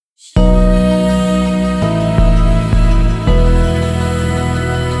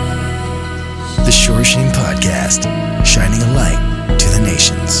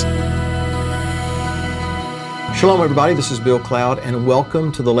Shalom everybody, this is Bill Cloud and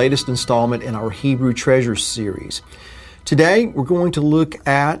welcome to the latest installment in our Hebrew Treasures series. Today we're going to look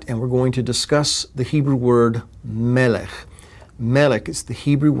at and we're going to discuss the Hebrew word melech. Melech is the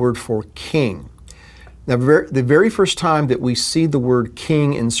Hebrew word for king. Now the very first time that we see the word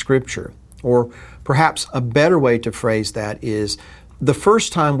king in Scripture, or perhaps a better way to phrase that is the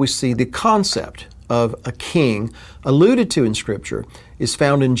first time we see the concept of a king alluded to in Scripture is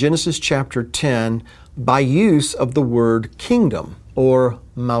found in Genesis chapter 10 by use of the word kingdom or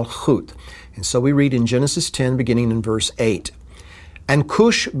malchut. And so we read in Genesis 10 beginning in verse 8, "And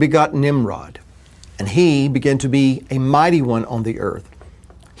Cush begot Nimrod, and he began to be a mighty one on the earth.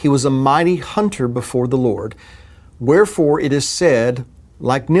 He was a mighty hunter before the Lord. Wherefore it is said,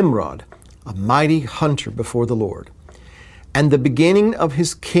 like Nimrod, a mighty hunter before the Lord. And the beginning of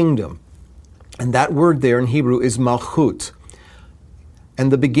his kingdom," and that word there in Hebrew is malchut,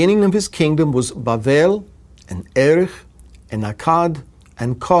 "and the beginning of his kingdom was Bavel, and Erech, and Akkad,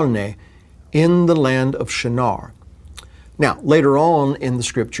 and Calneh, in the land of Shinar." Now, later on in the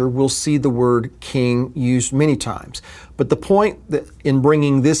Scripture, we'll see the word king used many times. But the point in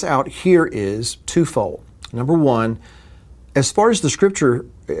bringing this out here is twofold. Number one, as far as the Scripture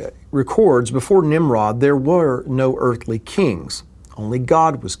records, before Nimrod, there were no earthly kings. Only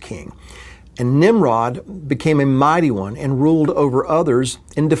God was king. And Nimrod became a mighty one and ruled over others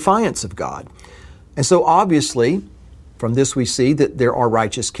in defiance of God. And so obviously, from this we see that there are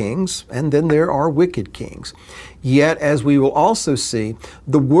righteous kings and then there are wicked kings. Yet, as we will also see,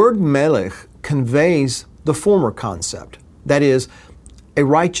 the word melech conveys the former concept. That is, a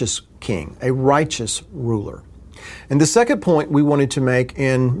righteous king, a righteous ruler. And the second point we wanted to make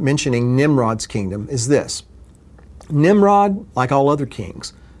in mentioning Nimrod's kingdom is this. Nimrod, like all other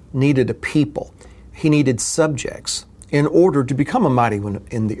kings, needed a people. He needed subjects in order to become a mighty one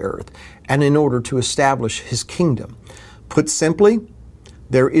in the earth and in order to establish his kingdom. Put simply,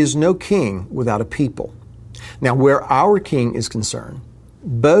 there is no king without a people. Now, where our king is concerned,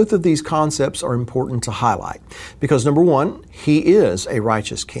 both of these concepts are important to highlight because number one, he is a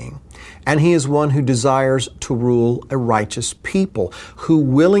righteous king and he is one who desires to rule a righteous people who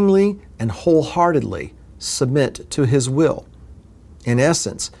willingly and wholeheartedly submit to his will. In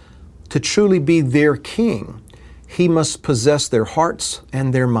essence, to truly be their king, he must possess their hearts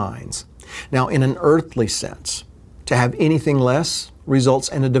and their minds. Now, in an earthly sense, to have anything less results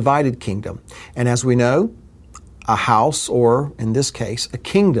in a divided kingdom. And as we know, a house, or in this case, a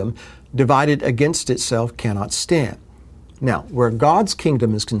kingdom, divided against itself cannot stand. Now, where God's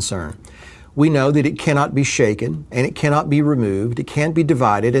kingdom is concerned, we know that it cannot be shaken and it cannot be removed, it can't be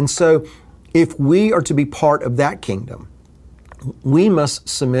divided. And so, if we are to be part of that kingdom, we must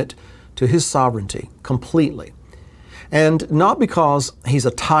submit to his sovereignty completely. And not because he's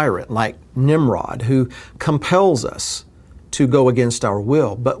a tyrant like Nimrod who compels us to go against our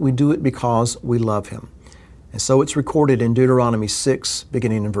will, but we do it because we love him. And so it's recorded in Deuteronomy 6,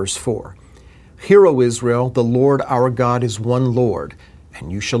 beginning in verse 4. "Hear, O Israel, the Lord our God is one Lord,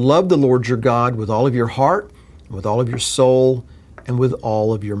 and you shall love the Lord your God with all of your heart, and with all of your soul, and with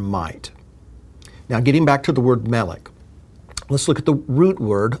all of your might." Now, getting back to the word melech, let's look at the root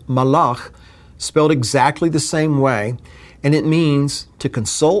word, malach, spelled exactly the same way, and it means to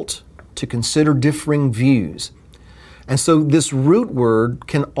consult, to consider differing views. And so this root word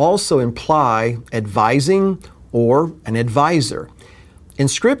can also imply advising or an advisor. In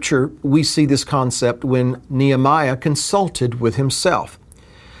Scripture, we see this concept when Nehemiah consulted with himself.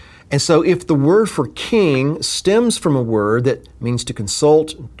 And so if the word for king stems from a word that means to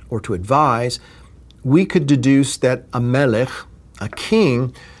consult or to advise, we could deduce that a melech, a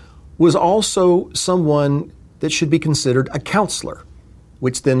king, was also someone that should be considered a counselor,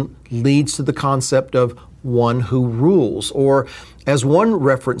 which then leads to the concept of one who rules, or as one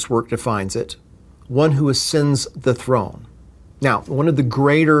reference work defines it, one who ascends the throne. Now, one of the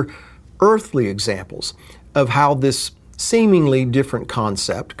greater earthly examples of how this seemingly different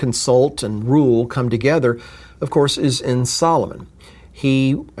concept, consult and rule, come together, of course, is in Solomon.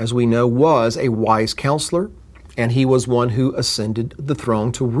 He, as we know, was a wise counselor, and he was one who ascended the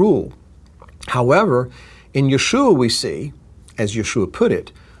throne to rule. However, in Yeshua we see, as Yeshua put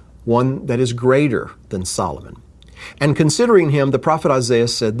it, one that is greater than Solomon. And considering him, the prophet Isaiah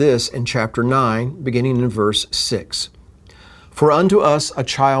said this in chapter 9, beginning in verse 6. "For unto us a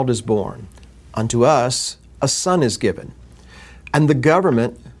child is born, unto us a son is given, and the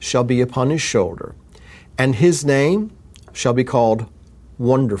government shall be upon his shoulder, and his name shall be called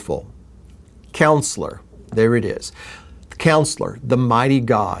Wonderful, Counselor," there it is, "Counselor, the mighty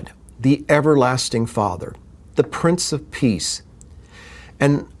God, the everlasting Father, the Prince of Peace.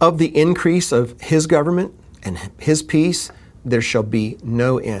 And of the increase of his government and his peace there shall be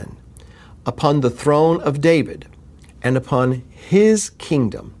no end. Upon the throne of David and upon his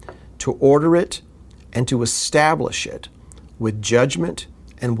kingdom, to order it and to establish it with judgment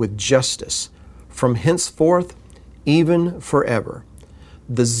and with justice from henceforth even forever.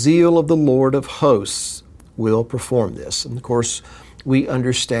 The zeal of the Lord of hosts will perform this. And of course, we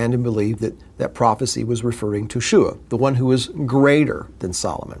understand and believe that that prophecy was referring to Shua, the one who is greater than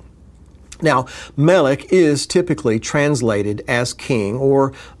Solomon. Now, Melech is typically translated as king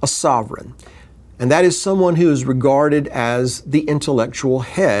or a sovereign, and that is someone who is regarded as the intellectual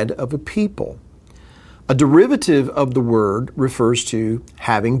head of a people. A derivative of the word refers to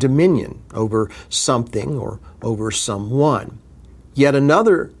having dominion over something or over someone. Yet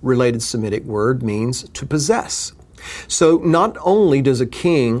another related Semitic word means to possess. So not only does a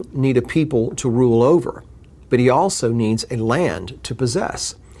king need a people to rule over, but he also needs a land to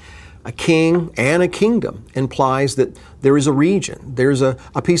possess. A king and a kingdom implies that there is a region, there's a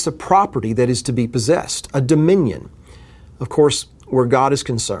piece of property that is to be possessed, a dominion. Of course, where God is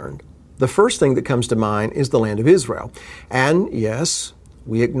concerned, the first thing that comes to mind is the land of Israel. And yes,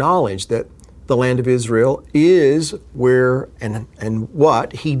 we acknowledge that the land of Israel is where and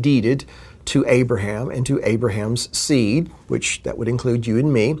what he deeded to Abraham and to Abraham's seed, which that would include you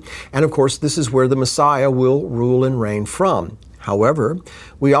and me. And of course, this is where the Messiah will rule and reign from. However,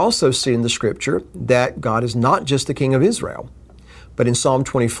 we also see in the Scripture that God is not just the King of Israel. But in Psalm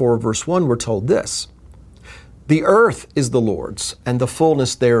 24, verse 1, we're told this: "The earth is the Lord's, and the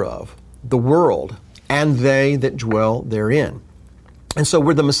fullness thereof, the world, and they that dwell therein." And so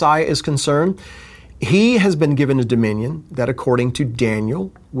where the Messiah is concerned, he has been given a dominion that, according to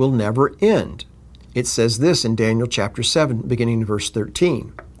Daniel, will never end. It says this in Daniel chapter 7, beginning in verse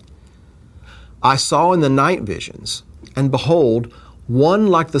 13. "I saw in the night visions, and behold, one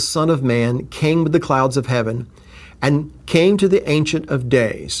like the Son of Man came with the clouds of heaven, and came to the Ancient of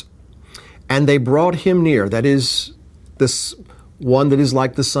Days. And they brought him near," that is, this one that is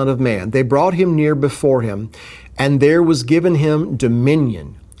like the Son of Man. "They brought him near before him, and there was given him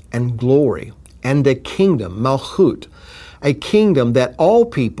dominion and glory and a kingdom," Malchut, "a kingdom that all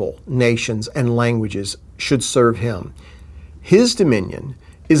people, nations, and languages should serve him. His dominion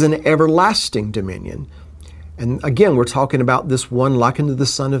is an everlasting dominion." And again, we're talking about this one likened to the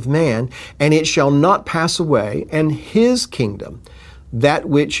Son of Man, "and it shall not pass away, and his kingdom, that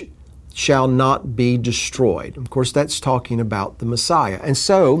which shall not be destroyed." Of course, that's talking about the Messiah. And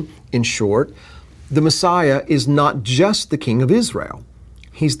so, in short, the Messiah is not just the King of Israel.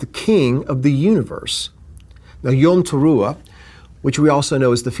 He's the King of the universe. Now, Yom Teruah, which we also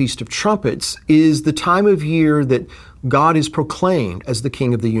know as the Feast of Trumpets, is the time of year that God is proclaimed as the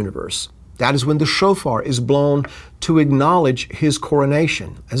King of the universe. That is when the shofar is blown to acknowledge his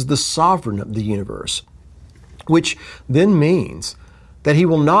coronation as the sovereign of the universe, which then means that he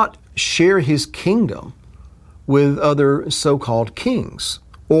will not share his kingdom with other so-called kings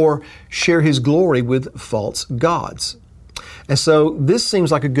or share his glory with false gods. And so this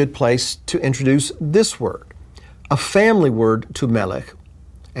seems like a good place to introduce this word, a family word to Melech,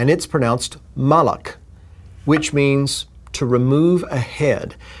 and it's pronounced Malach, which means to remove a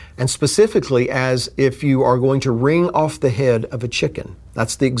head, and specifically as if you are going to wring off the head of a chicken.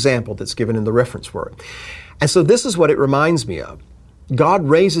 That's the example that's given in the reference word. And so this is what it reminds me of. God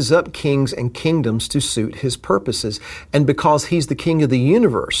raises up kings and kingdoms to suit his purposes, and because he's the King of the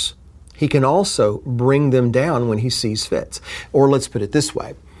universe, he can also bring them down when he sees fit. Or let's put it this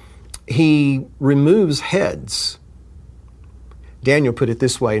way, he removes heads. Daniel put it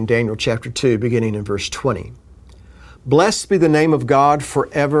this way in Daniel chapter 2, beginning in verse 20. "Blessed be the name of God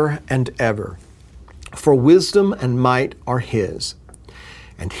forever and ever, for wisdom and might are his.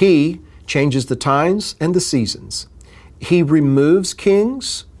 And he changes the times and the seasons. He removes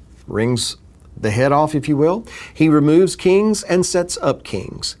kings," wrings the head off, if you will. "He removes kings and sets up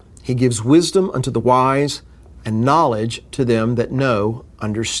kings. He gives wisdom unto the wise and knowledge to them that know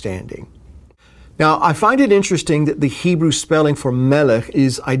understanding." Now, I find it interesting that the Hebrew spelling for Melech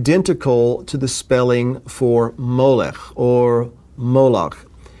is identical to the spelling for Molech or Moloch.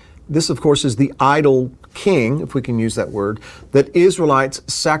 This, of course, is the idol king, if we can use that word, that Israelites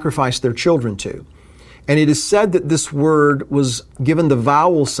sacrificed their children to. And it is said that this word was given the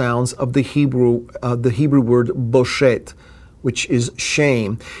vowel sounds of the Hebrew word boshet, which is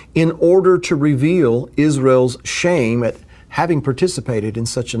shame, in order to reveal Israel's shame at having participated in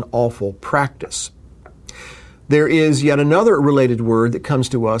such an awful practice. There is yet another related word that comes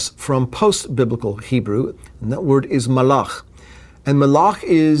to us from post-biblical Hebrew, and that word is malach. And malach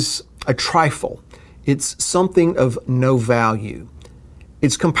is a trifle. It's something of no value.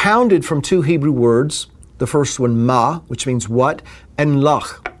 It's compounded from two Hebrew words, The first one, ma, which means what, and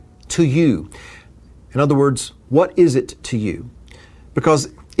lach, to you. In other words, what is it to you?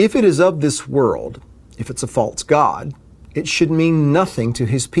 Because if it is of this world, if it's a false god, it should mean nothing to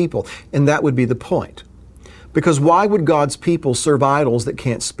his people, and that would be the point. Because why would God's people serve idols that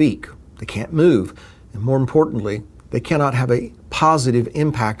can't speak, they can't move, and more importantly, they cannot have a positive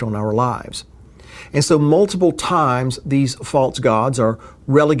impact on our lives? And so multiple times these false gods are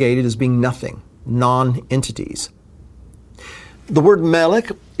relegated as being nothing, non-entities. The word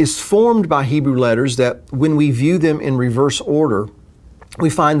melech is formed by Hebrew letters that when we view them in reverse order, we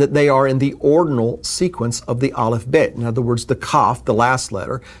find that they are in the ordinal sequence of the Aleph Bet. In other words, the Kaf, the last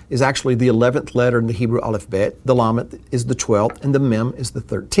letter, is actually the 11th letter in the Hebrew Aleph Bet, the Lamed is the 12th, and the Mem is the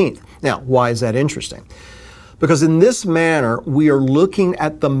 13th. Now, why is that interesting? Because in this manner, we are looking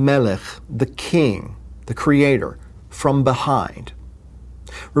at the Melech, the king, the creator, from behind.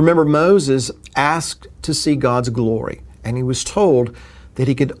 Remember, Moses asked to see God's glory, and he was told that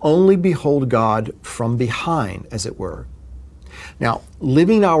he could only behold God from behind, as it were. Now,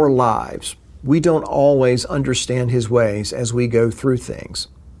 living our lives, we don't always understand his ways as we go through things.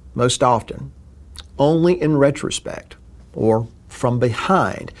 Most often, only in retrospect or from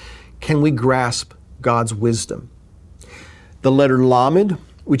behind can we grasp God's wisdom. The letter Lamed,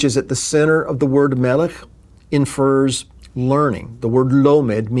 which is at the center of the word Melech, infers learning. The word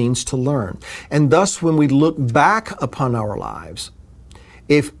Lomed means to learn. And thus, when we look back upon our lives,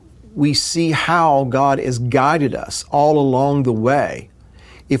 if we see how God has guided us all along the way,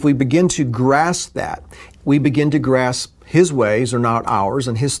 if we begin to grasp that, we begin to grasp his ways are not ours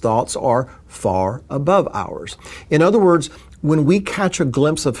and his thoughts are far above ours. In other words, when we catch a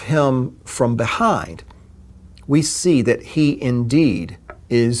glimpse of him from behind, we see that he indeed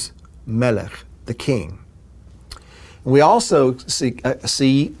is Melech, the king. We also see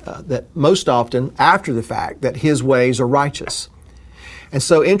that most often after the fact that his ways are righteous. And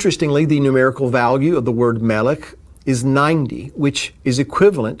so interestingly, the numerical value of the word Melech is 90, which is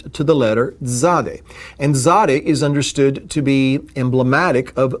equivalent to the letter Zadeh. And Zadeh is understood to be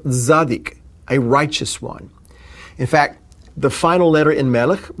emblematic of Zadik, a righteous one. In fact, the final letter in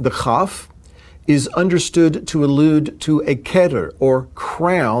Melech, the Chaf, is understood to allude to a keter, or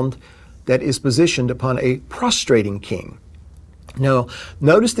crown, that is positioned upon a prostrating king. Now,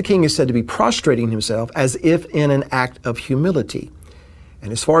 notice the king is said to be prostrating himself as if in an act of humility.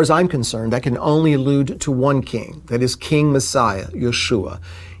 And as far as I'm concerned, that can only allude to one king, that is King Messiah, Yeshua.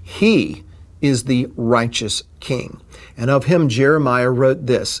 He is the righteous king. And of him Jeremiah wrote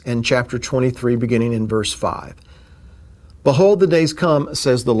this in chapter 23, beginning in verse 5. Behold, the days come,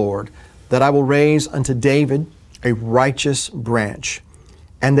 says the Lord, that I will raise unto David a righteous branch,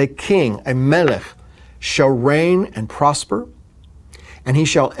 and a king, a melech, shall reign and prosper, and he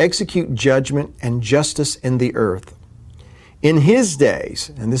shall execute judgment and justice in the earth. In his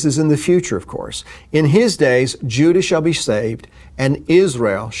days, and this is in the future, of course, in his days Judah shall be saved, and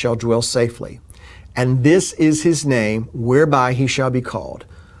Israel shall dwell safely. And this is his name, whereby he shall be called,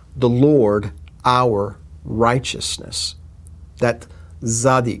 the Lord our righteousness. That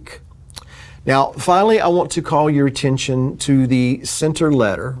Zadik. Now, finally, I want to call your attention to the center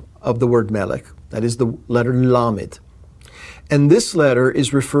letter of the word Melech, that is the letter Lamed. And this letter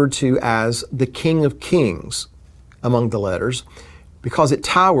is referred to as the King of Kings among the letters because it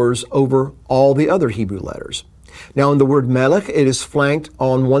towers over all the other Hebrew letters. Now, in the word Melech, it is flanked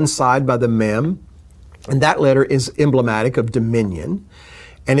on one side by the Mem, and that letter is emblematic of dominion,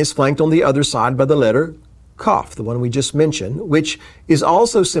 and is flanked on the other side by the letter Kaf, the one we just mentioned, which is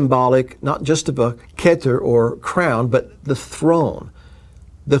also symbolic not just of a keter or crown, but the throne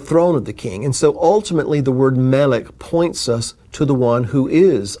of the king. And so ultimately the word Melech points us to the one who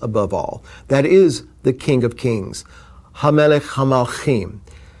is above all. That is the King of Kings, HaMelech HaMalchim.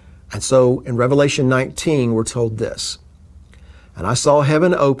 And so in Revelation 19, we're told this, And I saw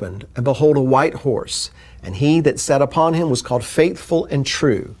heaven opened, and behold a white horse, and he that sat upon him was called Faithful and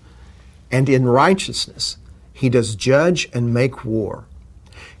True, and in righteousness he does judge and make war.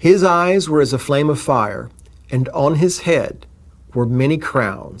 His eyes were as a flame of fire, and on his head were many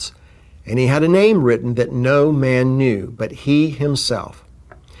crowns, and he had a name written that no man knew but he himself.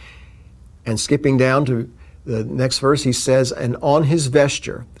 And skipping down to the next verse, he says, And on his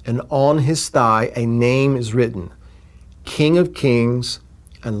vesture and on his thigh a name is written, King of Kings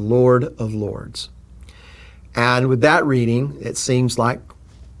and Lord of Lords. And with that reading, it seems like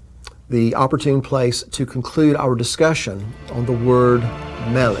the opportune place to conclude our discussion on the word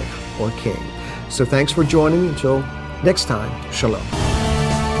Melech, or king. So thanks for joining me. Until next time, shalom.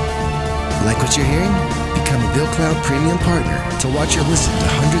 Like what you're hearing? Become a Bill Cloud Premium Partner to watch or listen to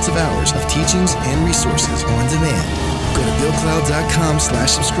hundreds of hours of teachings and resources on demand. Go to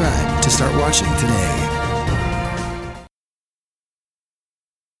BillCloud.com/subscribe to start watching today.